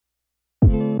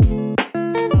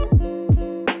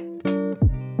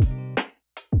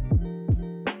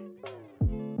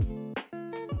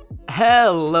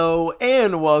Hello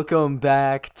and welcome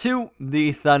back to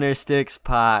the Thundersticks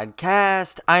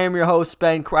podcast. I am your host,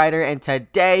 Ben Kreider, and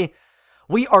today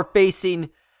we are facing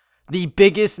the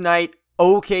biggest night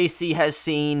OKC has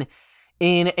seen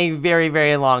in a very,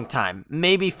 very long time.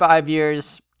 Maybe 5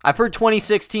 years. I've heard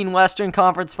 2016 Western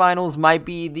Conference Finals might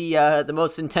be the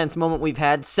most intense moment we've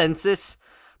had since this.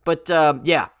 But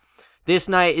yeah, this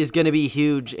night is going to be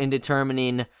huge in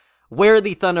determining where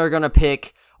the Thunder are going to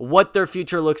pick, what their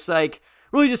future looks like,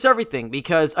 really just everything,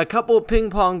 because a couple of ping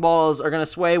pong balls are going to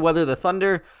sway whether the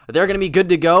Thunder, they're going to be good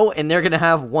to go and they're going to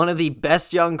have one of the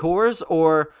best young cores,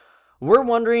 or we're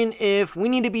wondering if we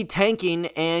need to be tanking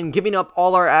and giving up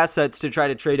all our assets to try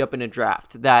to trade up in a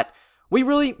draft that we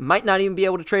really might not even be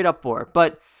able to trade up for.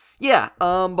 But yeah,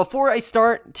 before I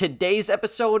start, today's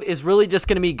episode is really just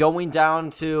going to be going down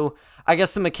to, I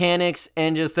guess, the mechanics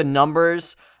and just the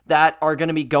numbers that are going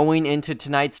to be going into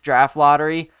tonight's draft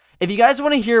lottery. If you guys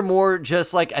want to hear more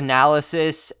just like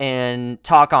analysis and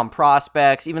talk on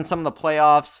prospects, even some of the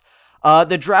playoffs,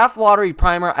 the draft lottery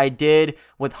primer I did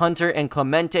with Hunter and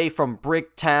Clemente from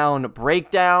Bricktown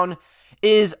Breakdown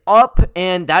is up,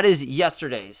 and that is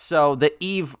yesterday. So the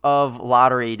eve of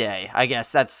lottery day, I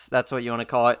guess that's what you want to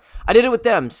call it. I did it with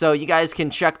them, so you guys can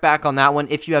check back on that one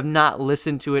if you have not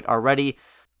listened to it already.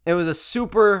 It was a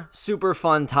super, super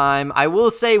fun time. I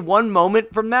will say one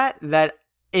moment from that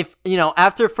if,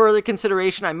 after further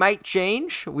consideration, I might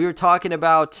change. We were talking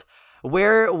about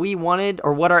where we wanted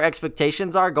or what our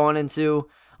expectations are going into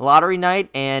lottery night.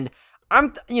 And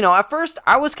at first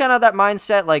I was kind of that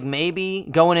mindset, like maybe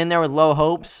going in there with low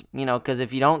hopes, because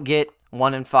if you don't get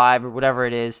 1 and 5 or whatever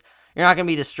it is, you're not going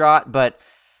to be distraught. But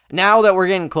now that we're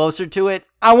getting closer to it,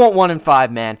 I want 1 and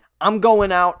 5, man. I'm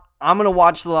going out. I'm going to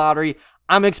watch the lottery.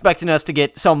 I'm expecting us to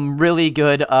get some really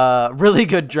good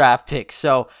draft picks.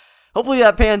 So hopefully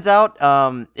that pans out.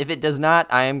 If it does not,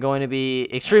 I am going to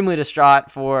be extremely distraught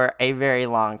for a very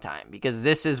long time, because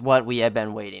this is what we have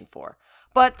been waiting for.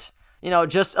 But,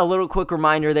 just a little quick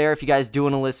reminder there, if you guys do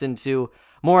want to listen to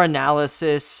more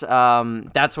analysis,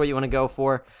 that's what you want to go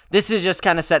for. This is just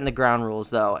kind of setting the ground rules,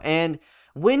 though. And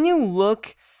when you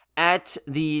look at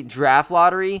the draft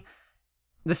lottery,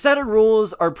 the set of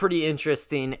rules are pretty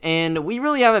interesting, and we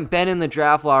really haven't been in the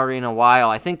draft lottery in a while.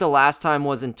 I think the last time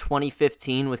was in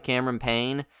 2015 with Cameron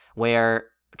Payne, where,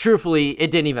 truthfully,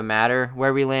 it didn't even matter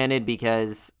where we landed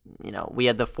because, we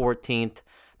had the 14th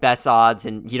best odds,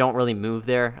 and you don't really move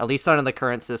there. At least under the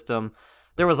current system,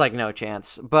 there was, no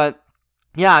chance. But,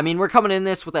 yeah, we're coming in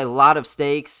this with a lot of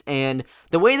stakes, and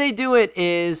the way they do it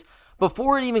is,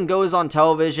 before it even goes on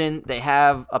television, they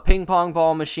have a ping pong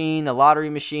ball machine, a lottery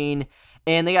machine,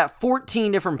 and they got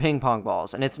 14 different ping pong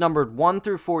balls, and it's numbered 1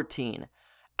 through 14.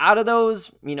 Out of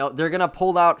those, they're going to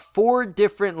pull out 4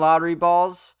 different lottery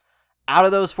balls out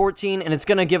of those 14, and it's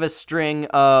going to give a string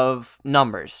of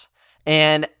numbers.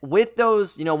 And with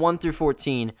those, 1 through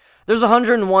 14, there's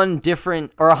 101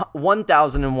 different, or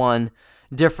 1,001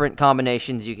 different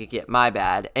combinations you could get, my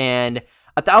bad. And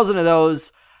 1,000 of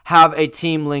those have a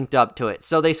team linked up to it.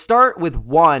 So they start with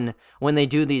 1 when they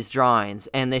do these drawings,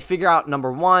 and they figure out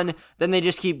number 1, then they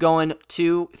just keep going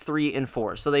 2, 3, and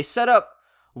 4. So they set up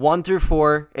 1 through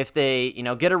 4. If they,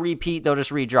 get a repeat, they'll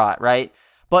just redraw it, right?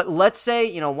 But let's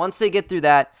say, once they get through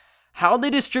that, how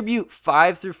they distribute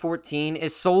 5 through 14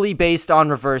 is solely based on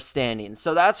reverse standings.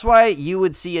 So that's why you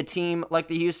would see a team like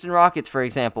the Houston Rockets, for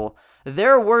example,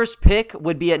 their worst pick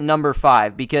would be at number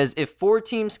 5, because if 4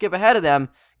 teams skip ahead of them,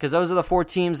 because those are the 4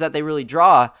 teams that they really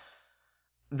draw,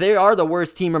 they are the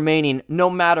worst team remaining no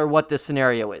matter what the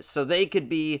scenario is. So they could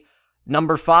be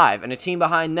number 5, and a team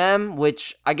behind them,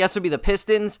 which I guess would be the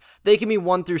Pistons, they can be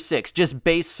 1 through 6, just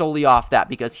based solely off that,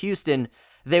 because Houston,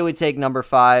 they would take number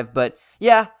 5. But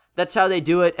yeah, that's how they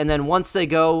do it. And then once they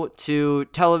go to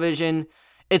television,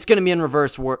 it's going to be in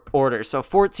reverse order. So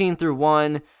 14 through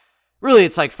 1, really,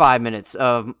 it's like 5 minutes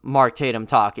of Mark Tatum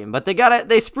talking, but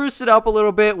they spruced it up a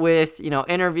little bit with,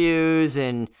 interviews,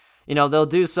 and, they'll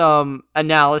do some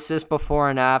analysis before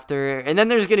and after, and then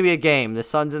there's going to be a game, the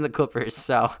Suns and the Clippers.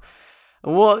 So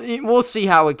we'll see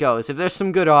how it goes. If there's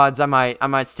some good odds, I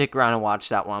might stick around and watch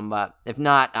that one, but if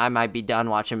not, I might be done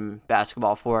watching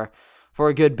basketball for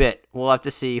a good bit. We'll have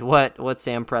to see what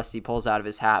Sam Presti pulls out of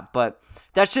his hat, but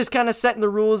that's just kind of setting the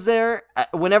rules there.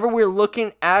 Whenever we're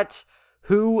looking at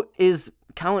who is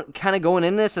kind of going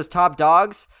in this as top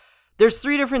dogs, there's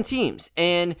 3 different teams,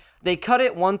 and they cut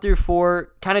it 1 through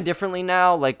 4 kind of differently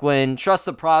now. Like when Trust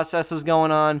the Process was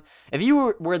going on, if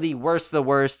you were the worst of the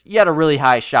worst, you had a really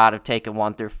high shot of taking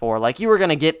 1 through 4. Like you were going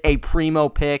to get a primo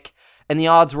pick, and the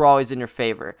odds were always in your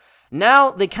favor.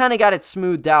 Now they kind of got it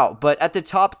smoothed out, but at the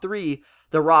top 3,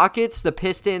 The Rockets, the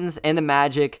Pistons, and the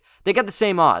Magic, they got the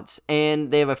same odds,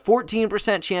 and they have a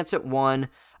 14% chance at 1,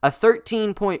 a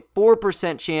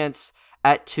 13.4% chance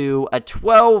at 2, a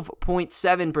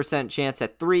 12.7% chance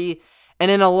at 3, and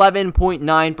an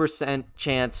 11.9%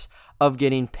 chance of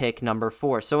getting pick number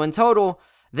 4. So in total,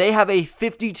 they have a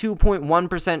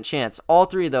 52.1% chance, all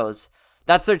three of those.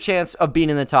 That's their chance of being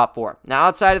in the top 4. Now,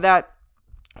 outside of that,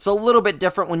 it's a little bit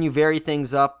different when you vary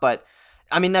things up, but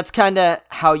I mean, that's kind of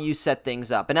how you set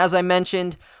things up. And as I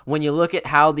mentioned, when you look at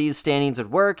how these standings would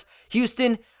work,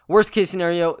 Houston, worst case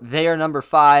scenario, they are number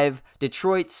 5,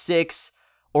 Detroit 6,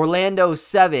 Orlando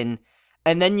 7,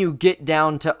 and then you get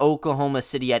down to Oklahoma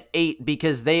City at 8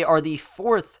 because they are the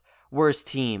 4th worst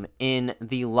team in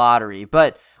the lottery.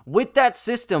 But with that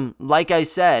system, like I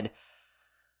said,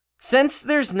 since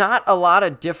there's not a lot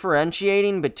of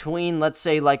differentiating between, let's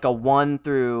say, like a 1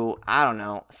 through, I don't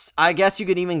know, I guess you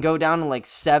could even go down to like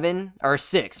 7 or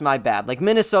 6, my bad. Like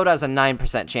Minnesota has a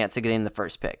 9% chance of getting the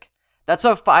first pick. That's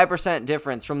a 5%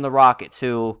 difference from the Rockets,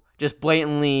 who just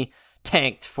blatantly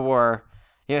tanked for,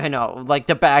 like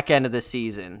the back end of the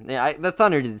season. The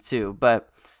Thunder did too, but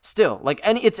still, like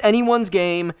it's anyone's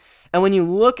game. And when you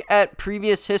look at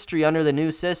previous history under the new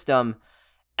system,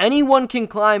 anyone can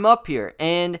climb up here,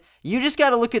 and you just got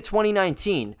to look at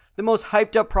 2019, the most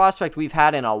hyped up prospect we've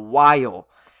had in a while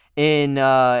in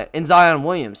Zion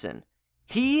Williamson.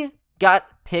 He got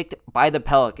picked by the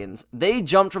Pelicans. They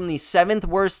jumped from the 7th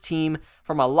worst team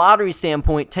from a lottery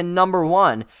standpoint to number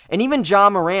 1, and even Ja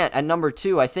Morant at number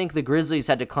 2. I think the Grizzlies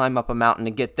had to climb up a mountain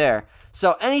to get there.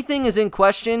 So anything is in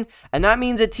question, and that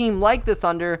means a team like the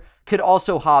Thunder could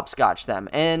also hopscotch them,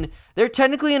 and they're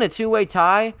technically in a two-way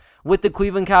tie with the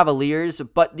Cleveland Cavaliers,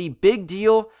 but the big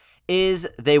deal is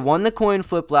they won the coin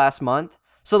flip last month,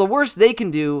 so the worst they can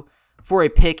do for a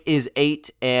pick is 8,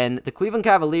 and the Cleveland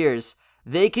Cavaliers,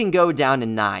 they can go down to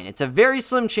 9. It's a very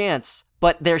slim chance,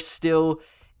 but there still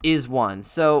is one.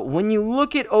 So when you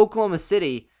look at Oklahoma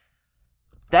City,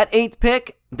 that 8th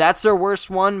pick, that's their worst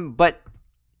one, but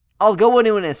I'll go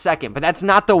into it in a second, but that's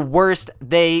not the worst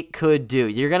they could do.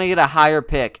 You're going to get a higher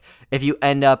pick if you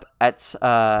end up at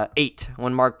 8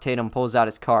 when Mark Tatum pulls out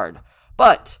his card.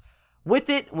 But with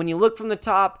it, when you look from the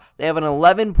top, they have an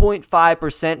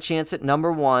 11.5% chance at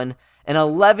number 1, an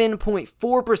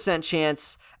 11.4%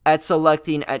 chance at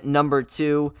selecting at number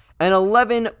 2, an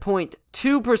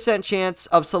 11.2% chance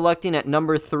of selecting at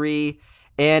number 3,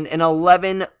 and an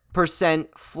 11%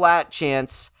 flat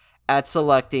chance at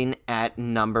selecting at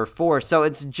number 4. So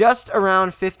it's just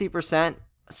around 50%.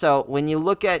 So when you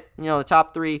look at, the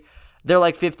top 3, they're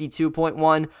like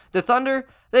 52.1. The Thunder,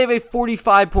 they have a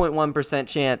 45.1%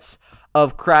 chance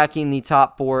of cracking the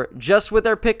top 4 just with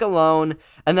their pick alone.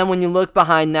 And then when you look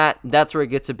behind that, that's where it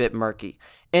gets a bit murky.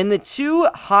 And the 2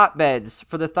 hotbeds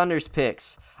for the Thunder's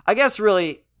picks, I guess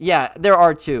really, yeah, there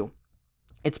are 2.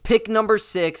 It's pick number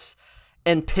 6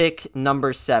 and pick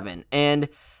number 7. And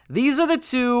these are the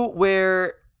 2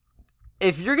 where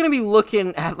if you're going to be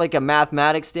looking at like a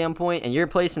mathematics standpoint and you're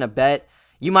placing a bet,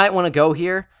 you might want to go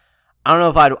here. I don't know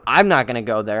if I'm not going to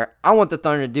go there. I want the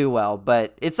Thunder to do well,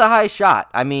 but it's a high shot.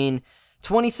 I mean,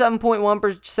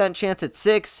 27.1% chance at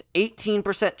 6,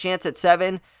 18% chance at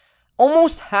 7.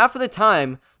 Almost half of the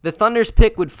time, the Thunder's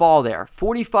pick would fall there.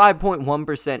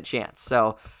 45.1% chance.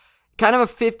 So kind of a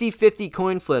 50-50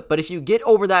 coin flip. But if you get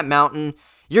over that mountain,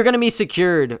 you're going to be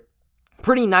secured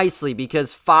pretty nicely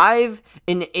because 5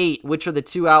 and 8, which are the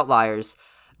 2 outliers,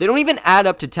 they don't even add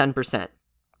up to 10%.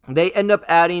 They end up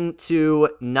adding to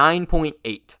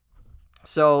 9.8.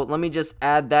 So let me just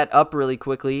add that up really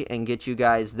quickly and get you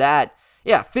guys that.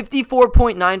 Yeah,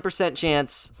 54.9%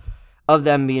 chance of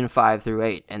them being 5 through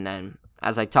 8. And then,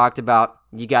 as I talked about,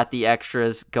 you got the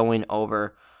extras going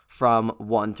over from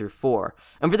 1 through 4.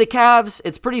 And for the Cavs,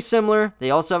 it's pretty similar. They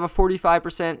also have a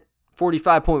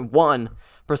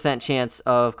 45.1% chance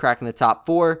of cracking the top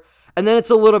 4. And then it's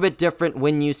a little bit different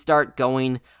when you start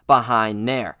going behind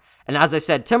there. And as I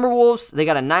said, Timberwolves, they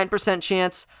got a 9%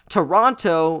 chance.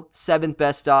 Toronto, 7th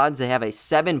best odds. They have a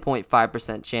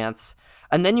 7.5% chance.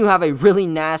 And then you have a really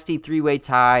nasty 3-way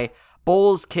tie.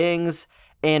 Bulls, Kings,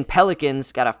 and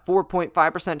Pelicans got a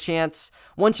 4.5% chance.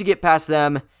 Once you get past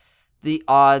them, the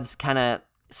odds kind of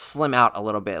slim out a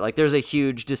little bit. Like there's a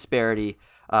huge disparity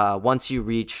once you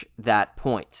reach that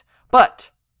point.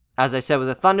 But as I said with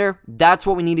the Thunder, that's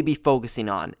what we need to be focusing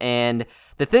on. And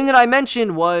the thing that I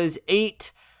mentioned was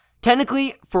 8,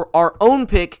 technically for our own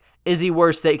pick, is the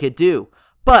worst they could do.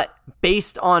 But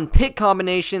based on pick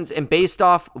combinations and based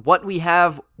off what we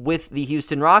have with the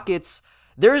Houston Rockets,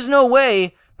 there's no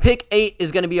way pick 8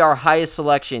 is going to be our highest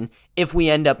selection if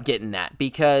we end up getting that.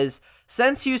 Because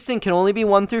since Houston can only be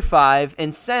 1 through 5,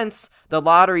 and since the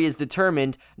lottery is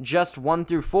determined just 1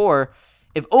 through 4,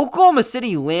 if Oklahoma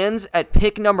City lands at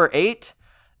pick number 8,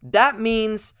 that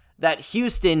means that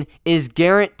Houston is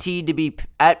guaranteed to be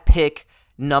at pick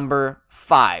number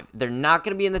 5. They're not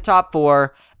going to be in the top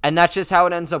 4, and that's just how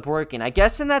it ends up working. I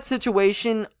guess in that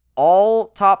situation, all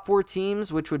top 4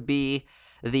 teams, which would be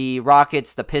the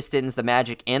Rockets, the Pistons, the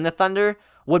Magic, and the Thunder,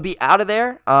 would be out of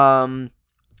there.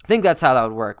 I think that's how that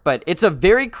would work, but it's a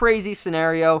very crazy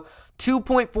scenario.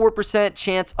 2.4%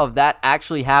 chance of that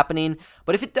actually happening,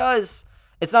 but if it does,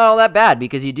 it's not all that bad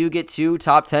because you do get 2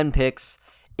 top 10 picks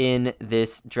in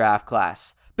this draft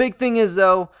class. Big thing is,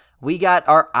 though, we got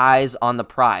our eyes on the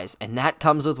prize, and that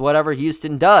comes with whatever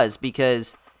Houston does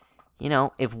because, you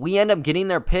know, if we end up getting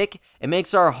their pick, it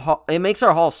makes our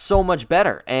haul so much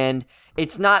better. And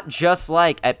it's not just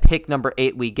like at pick number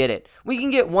 8 we get it. We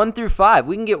can get 1 through 5.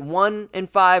 We can get 1 and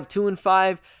 5, 2 and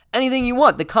 5, anything you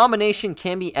want. The combination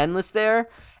can be endless there,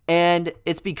 and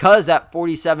it's because that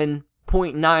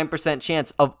 47.9%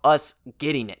 chance of us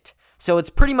getting it. So it's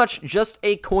pretty much just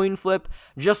a coin flip,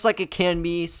 just like it can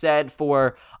be said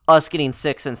for us getting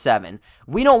 6 and 7.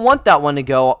 We don't want that one to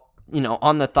go, you know,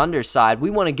 on the Thunder side. We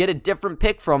want to get a different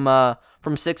pick from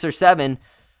 6 or 7.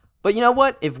 But you know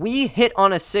what? If we hit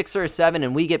on a 6 or a 7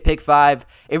 and we get pick 5,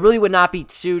 it really would not be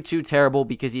too terrible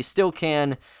because you still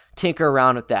can tinker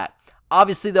around with that.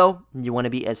 Obviously, though, you want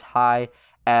to be as high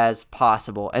as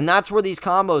possible. And that's where these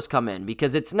combos come in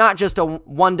because it's not just a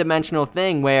one-dimensional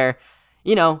thing where,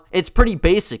 you know, it's pretty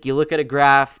basic. You look at a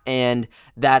graph and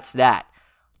that's that.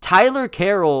 Tyler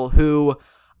Carroll, who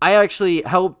I actually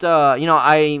helped,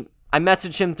 I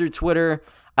messaged him through Twitter.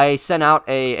 I sent out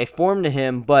a form to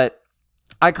him, but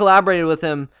I collaborated with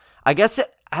him. I guess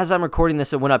as I'm recording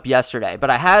this, it went up yesterday,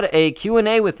 but I had a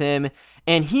Q&A with him,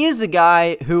 and he is the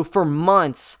guy who for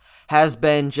months has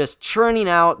been just churning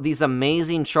out these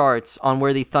amazing charts on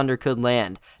where the Thunder could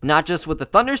land, not just with the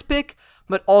Thunder's pick,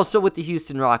 but also with the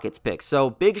Houston Rockets pick. So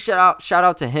big shout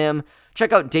out to him.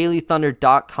 Check out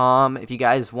dailythunder.com if you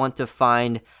guys want to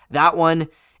find that one.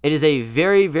 It is a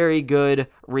very, very good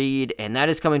read, and that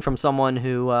is coming from someone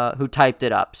who typed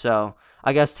it up. So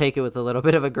I guess take it with a little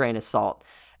bit of a grain of salt.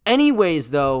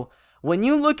 Anyways, though, when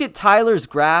you look at Tyler's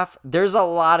graph, there's a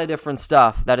lot of different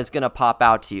stuff that is going to pop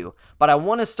out to you. But I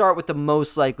want to start with the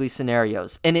most likely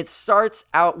scenarios, and it starts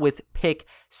out with pick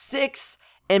 6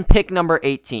 and pick number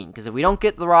 18, because if we don't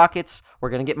get the Rockets,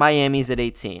 we're going to get Miami's at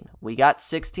 18. We got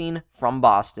 16 from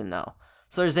Boston, though.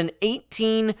 So there's an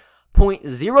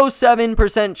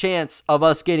 18.07% chance of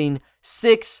us getting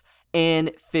 6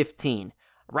 and 15.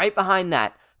 Right behind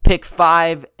that, pick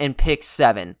 5 and pick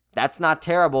 7. That's not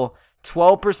terrible.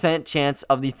 12% chance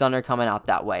of the Thunder coming out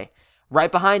that way.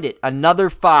 Right behind it, another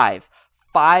 5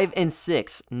 and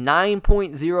 6,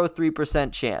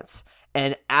 9.03% chance.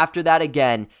 And after that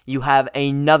again, you have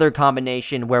another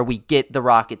combination where we get the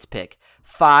Rockets pick,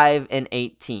 5 and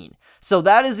 18. So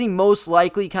that is the most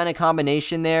likely kind of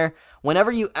combination there. Whenever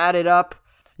you add it up,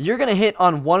 you're going to hit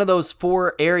on one of those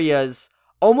 4 areas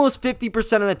almost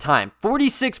 50% of the time.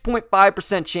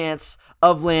 46.5% chance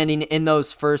of landing in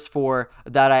those first 4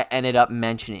 that I ended up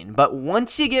mentioning. But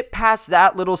once you get past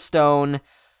that little stone,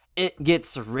 it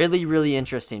gets really, really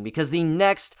interesting because the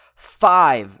next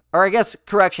 4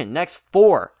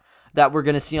 that we're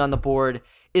going to see on the board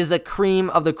is a cream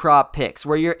of the crop picks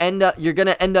where you're going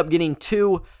to end up getting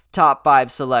 2 top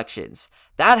 5 selections.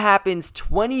 That happens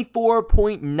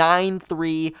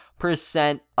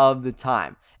 24.93% of the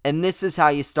time. And this is how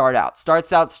you start out.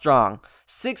 Starts out strong.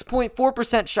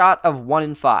 6.4% shot of 1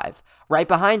 and 5. Right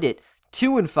behind it,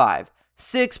 2 and 5.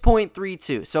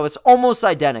 6.32. So it's almost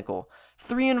identical.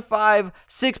 3 and 5,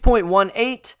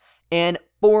 6.18, and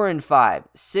 4 and 5,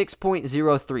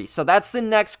 6.03. So that's the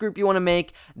next group you want to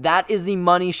make. That is the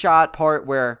money shot part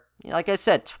where, like I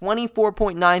said,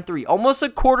 24.93, almost a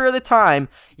quarter of the time,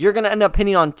 you're going to end up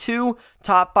hitting on 2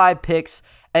 top 5 picks.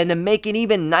 And to make it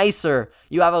even nicer,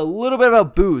 you have a little bit of a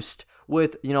boost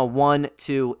with, 1,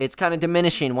 2. It's kind of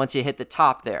diminishing once you hit the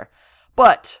top there.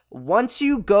 But once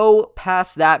you go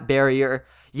past that barrier,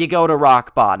 you go to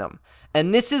rock bottom.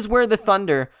 And this is where the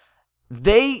Thunder,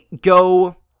 they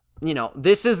go,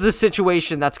 this is the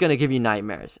situation that's going to give you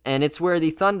nightmares. And it's where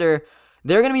the Thunder,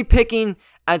 they're going to be picking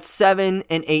at 7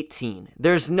 and 18.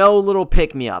 There's no little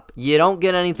pick-me-up. You don't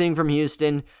get anything from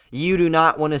Houston. You do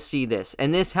not want to see this.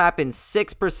 And this happens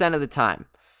 6% of the time.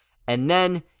 And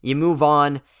then you move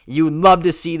on. You would love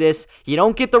to see this. You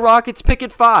don't get the Rockets pick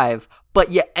at 5, but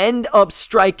you end up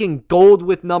striking gold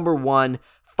with number 1,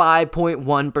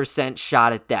 5.1%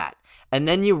 shot at that. And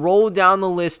then you roll down the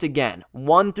list again.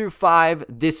 1 through 5,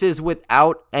 this is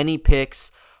without any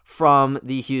picks. from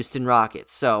the Houston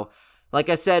Rockets. So, like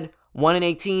I said, 1 in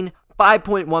 18,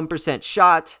 5.1%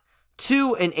 shot,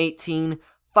 2 in 18,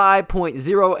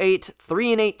 5.08,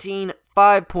 3 in 18,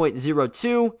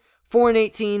 5.02, 4 in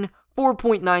 18,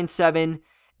 4.97,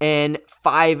 and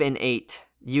 5 in 8.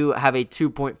 You have a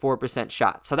 2.4%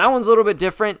 shot. So that one's a little bit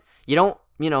different. You don't,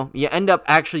 you end up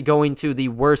actually going to the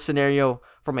worst scenario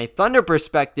from a Thunder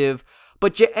perspective,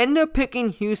 but you end up picking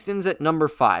Houston's at number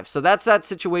 5. So that's that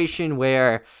situation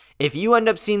where if you end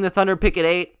up seeing the Thunder pick at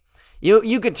 8,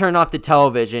 you could turn off the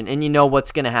television and you know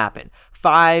what's going to happen.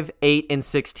 5, 8, and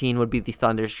 16 would be the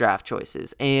Thunder's draft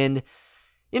choices. And,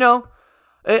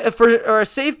 for a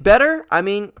safe better, I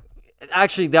mean,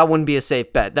 actually, that wouldn't be a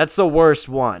safe bet. That's the worst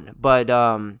one. But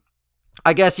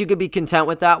I guess you could be content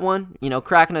with that one.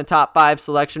 Cracking a top 5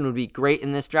 selection would be great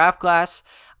in this draft class.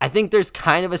 I think there's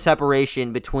kind of a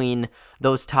separation between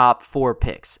those top 4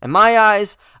 picks. In my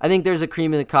eyes, I think there's a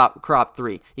cream of the crop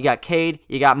 3. You got Cade,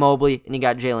 you got Mobley, and you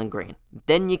got Jalen Green.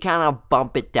 Then you kind of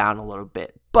bump it down a little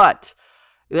bit. But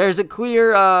there's a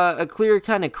clear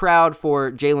kind of crowd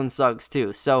for Jalen Suggs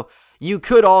too. So you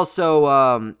could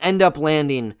also end up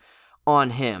landing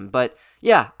on him. But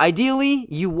yeah, ideally,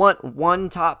 you want 1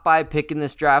 top 5 pick in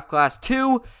this draft class.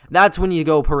 2, that's when you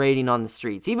go parading on the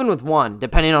streets. Even with 1,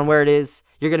 depending on where it is,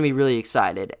 you're going to be really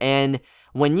excited. And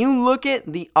when you look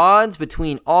at the odds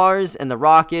between ours and the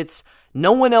Rockets,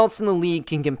 no one else in the league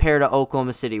can compare to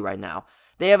Oklahoma City right now.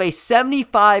 They have a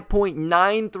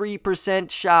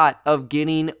 75.93% shot of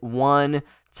getting 1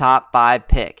 top 5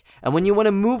 pick. And when you want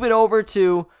to move it over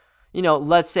to,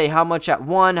 let's say how much at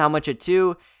 1, how much at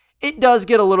 2, it does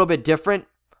get a little bit different,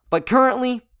 but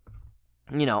currently,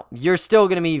 you're still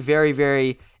going to be very,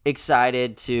 very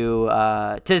excited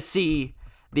to see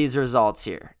these results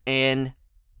here. And,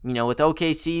 with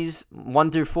OKC's 1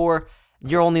 through 4,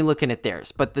 you're only looking at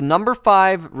theirs. But the number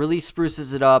 5 really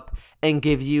spruces it up and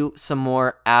gives you some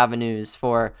more avenues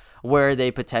for where they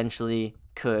potentially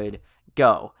could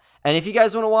go. And if you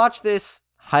guys want to watch this,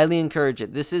 highly encourage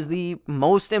it. This is the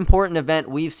most important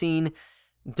event we've seen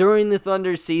during the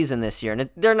Thunder season this year. And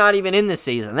they're not even in the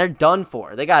season. They're done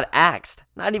for. They got axed.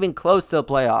 Not even close to the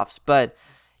playoffs. But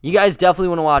you guys definitely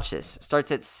want to watch this. It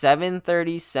starts at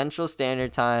 7:30 Central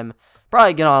Standard Time.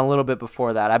 Probably get on a little bit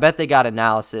before that. I bet they got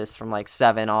analysis from like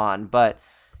 7 on. But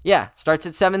yeah, starts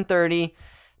at 7:30.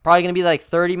 Probably going to be like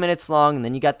 30 minutes long. And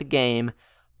then you got the game.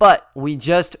 But we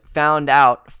just found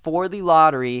out for the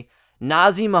lottery,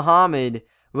 Nazr Mohammed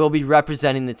will be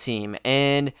representing the team.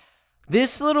 And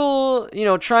this little,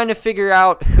 trying to figure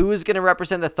out who is going to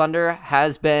represent the Thunder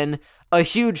has been a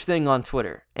huge thing on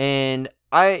Twitter. And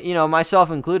I, myself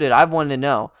included, I've wanted to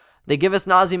know. They give us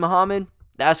Nazr Mohammed.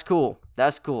 That's cool.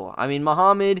 That's cool. I mean,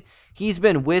 Mohammed, he's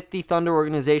been with the Thunder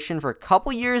organization for a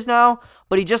couple years now,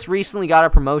 but he just recently got a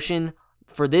promotion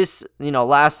for this,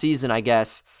 last season, I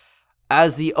guess,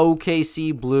 as the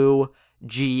OKC Blue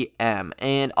GM.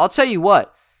 And I'll tell you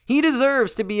what, he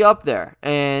deserves to be up there.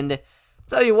 And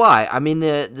tell you why. I mean,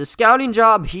 the scouting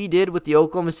job he did with the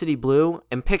Oklahoma City Blue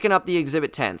and picking up the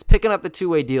Exhibit 10s, picking up the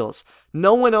two-way deals,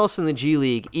 no one else in the G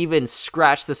League even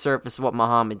scratched the surface of what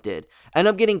Mohammed did. End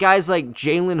up getting guys like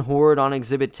Jalen Horde on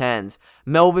Exhibit 10s,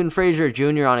 Melvin Frazier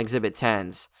Jr. on Exhibit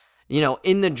 10s.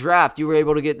 In the draft, you were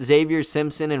able to get Xavier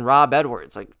Simpson and Rob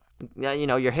Edwards. Like,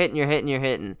 you're hitting.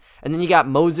 And then you got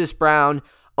Moses Brown,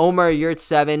 Omer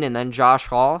Yurtseven, and then Josh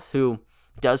Hall, who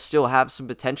does still have some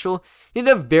potential. He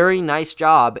did a very nice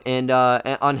job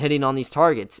on hitting on these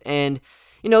targets. And,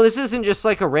 this isn't just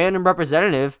like a random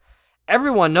representative.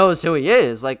 Everyone knows who he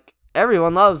is. Like,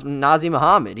 everyone loves Nazr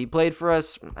Mohammed. He played for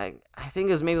us, I think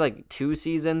it was maybe like 2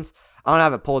 seasons. I don't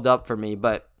have it pulled up for me,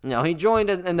 but, he joined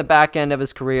in the back end of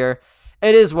his career.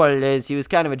 It is what it is. He was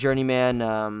kind of a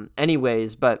journeyman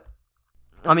anyways, but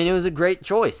I mean, it was a great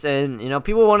choice. And,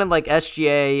 people wanted like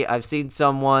SGA. I've seen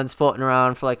some ones floating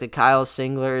around for like the Kyle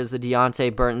Singlers, the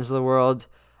Deontay Burtons of the world.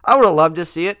 I would have loved to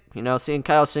see it. Seeing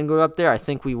Kyle Singler up there, I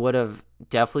think we would have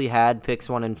definitely had picks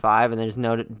 1 and 5, and there's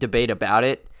no debate about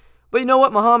it. But you know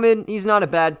what, Mohammed, he's not a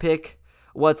bad pick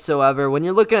whatsoever. When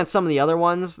you're looking at some of the other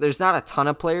ones, there's not a ton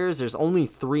of players. There's only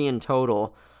 3 in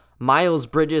total. Miles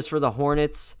Bridges for the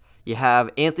Hornets. You have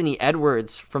Anthony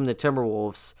Edwards from the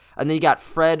Timberwolves. And then you got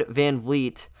Fred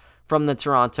VanVleet from the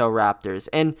Toronto Raptors.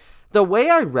 And the way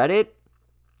I read it,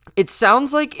 it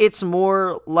sounds like it's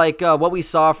more like what we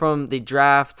saw from the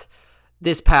draft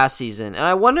this past season. And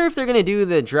I wonder if they're going to do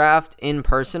the draft in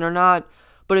person or not.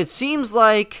 But it seems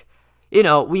like,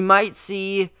 we might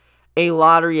see a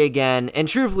lottery again. And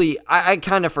truthfully, I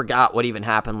kind of forgot what even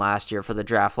happened last year for the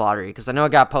draft lottery. Because I know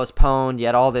it got postponed. You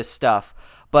had all this stuff.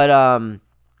 But,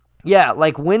 yeah,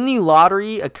 like when the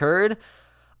lottery occurred,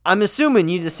 I'm assuming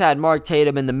you just had Mark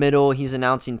Tatum in the middle. He's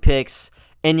announcing picks,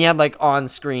 and you had like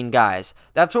on-screen guys.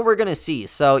 That's what we're going to see.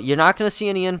 So you're not going to see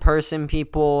any in-person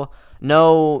people.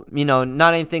 No,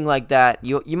 not anything like that.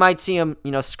 You might see them,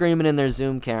 screaming in their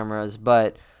Zoom cameras,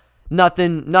 but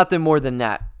nothing more than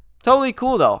that. Totally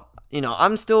cool though.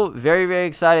 I'm still very, very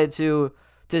excited to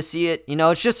see it.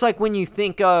 It's just like when you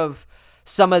think of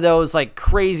some of those like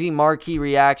crazy marquee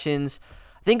reactions.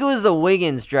 I think it was the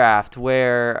Wiggins draft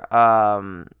where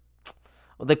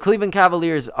the Cleveland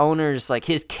Cavaliers owners, like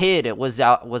his kid was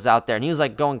out there, and he was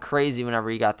like going crazy whenever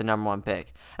he got the number 1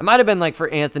 pick. It might have been like for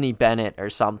Anthony Bennett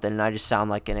or something, and I just sound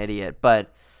like an idiot.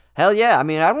 But hell yeah, I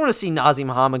don't want to see Nazr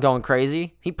Muhammad going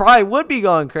crazy. He probably would be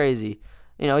going crazy.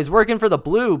 He's working for the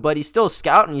Blue, but he's still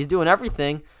scouting. He's doing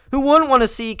everything. Who wouldn't want to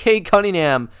see Cade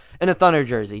Cunningham in a Thunder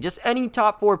jersey? Just any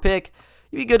top 4 pick,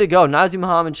 you'd be good to go. Nazr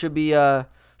Muhammad should be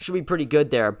pretty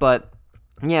good there. But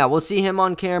yeah, we'll see him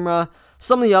on camera.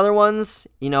 Some of the other ones,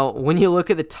 when you look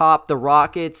at the top, the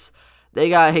Rockets, they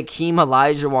got Hakeem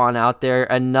Olajuwon out there,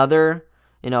 another,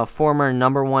 former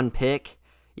number 1 pick.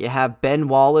 You have Ben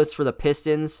Wallace for the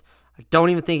Pistons. I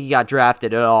don't even think he got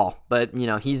drafted at all, but,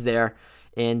 he's there.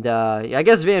 And I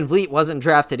guess Van Vliet wasn't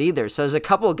drafted either. So there's a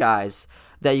couple guys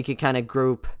that you could kind of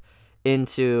group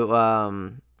into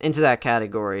that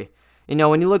category.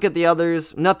 When you look at the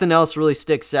others, nothing else really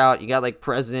sticks out. You got like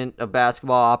president of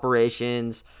basketball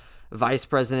operations, vice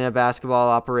president of basketball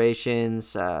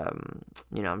operations,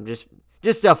 just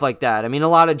stuff like that. A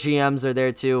lot of GMs are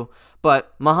there too,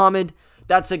 but Muhammad,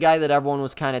 that's a guy that everyone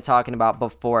was kind of talking about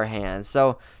beforehand.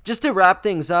 So just to wrap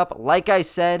things up, like I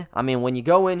said, when you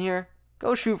go in here,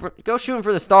 go shooting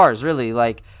for the stars, really.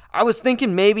 Like, I was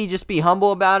thinking maybe just be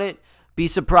humble about it, be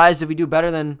surprised if we do better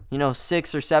than,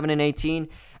 6 or 7 and 18.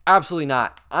 Absolutely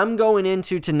not. I'm going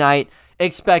into tonight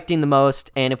expecting the most,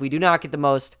 and if we do not get the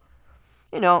most,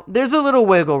 there's a little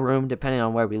wiggle room depending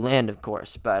on where we land, of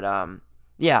course. But,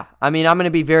 yeah, I'm going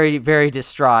to be very, very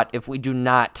distraught if we do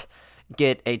not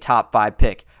get a top 5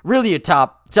 pick. Really a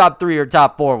top 3 or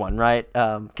top 4 one, right?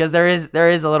 Because there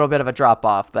is a little bit of a drop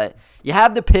off. But you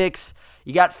have the picks.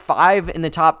 You got 5 in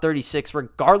the top 36,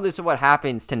 regardless of what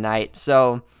happens tonight.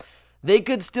 So they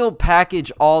could still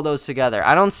package all those together.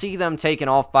 I don't see them taking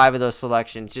all 5 of those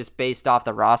selections just based off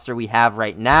the roster we have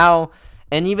right now.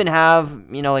 And even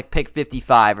have, like pick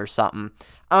 55 or something.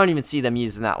 I don't even see them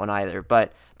using that one either.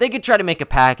 But they could try to make a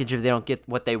package if they don't get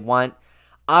what they want.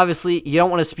 Obviously, you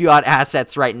don't want to spew out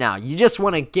assets right now. You just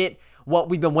want to get what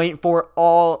we've been waiting for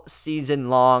all season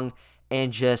long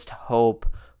and just hope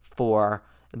for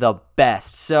the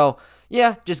best. So,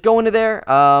 yeah, just go into there.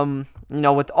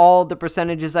 With all the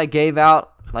percentages I gave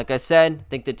out, like I said, I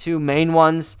think the 2 main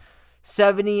ones,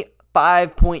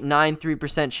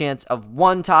 75.93% chance of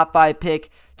 1 top 5 pick,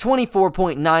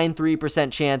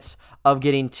 24.93% chance of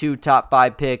getting 2 top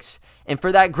 5 picks. And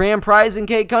for that grand prize in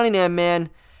Cade Cunningham, man,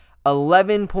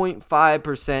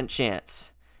 11.5%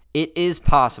 chance. It is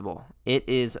possible. It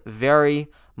is very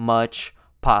much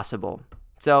possible.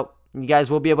 So you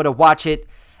guys will be able to watch it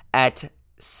at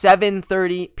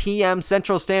 7:30 p.m.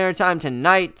 Central Standard Time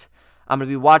tonight. I'm going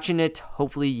to be watching it.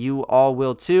 Hopefully you all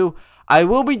will too. I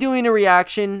will be doing a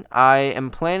reaction. I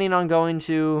am planning on going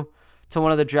to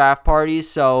one of the draft parties,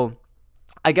 so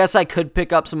I guess I could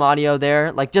pick up some audio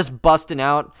there, like just busting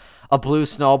out a blue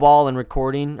snowball and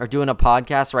recording or doing a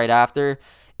podcast right after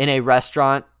in a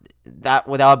restaurant. That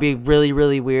would be really,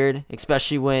 really weird,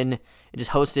 especially when it is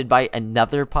hosted by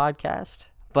another podcast.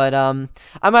 But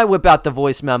I might whip out the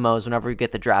voice memos whenever we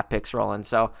get the draft picks rolling.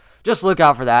 So just look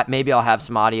out for that. Maybe I'll have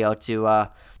some audio to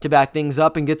back things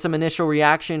up and get some initial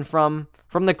reaction from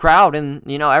the crowd and,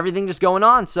 everything just going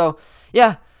on. So,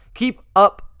 yeah, keep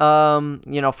up,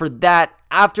 for that.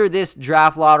 After this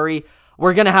draft lottery,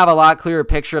 we're going to have a lot clearer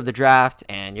picture of the draft,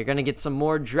 and you're going to get some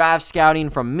more draft scouting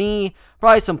from me,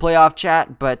 probably some playoff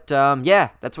chat. But, yeah,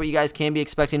 that's what you guys can be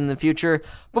expecting in the future.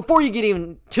 Before you get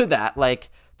even to that, like,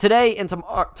 today and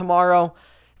tomorrow,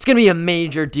 it's going to be a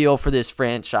major deal for this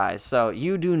franchise, so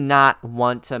you do not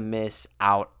want to miss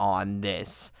out on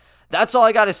this. That's all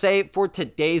I got to say for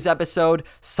today's episode.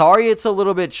 Sorry it's a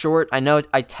little bit short. I know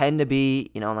I tend to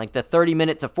be, like the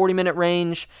 30-minute to 40-minute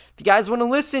range. If you guys want to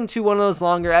listen to one of those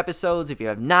longer episodes, if you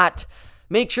have not,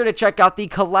 make sure to check out the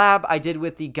collab I did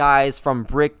with the guys from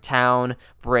Bricktown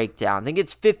Breakdown. I think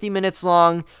it's 50 minutes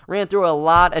long, ran through a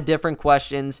lot of different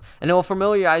questions, and it will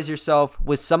familiarize yourself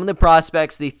with some of the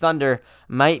prospects the Thunder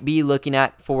might be looking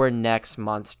at for next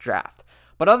month's draft.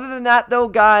 But other than that, though,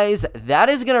 guys, that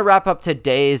is going to wrap up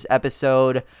today's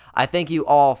episode. I thank you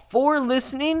all for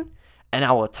listening, and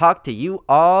I will talk to you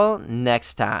all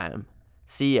next time.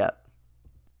 See ya.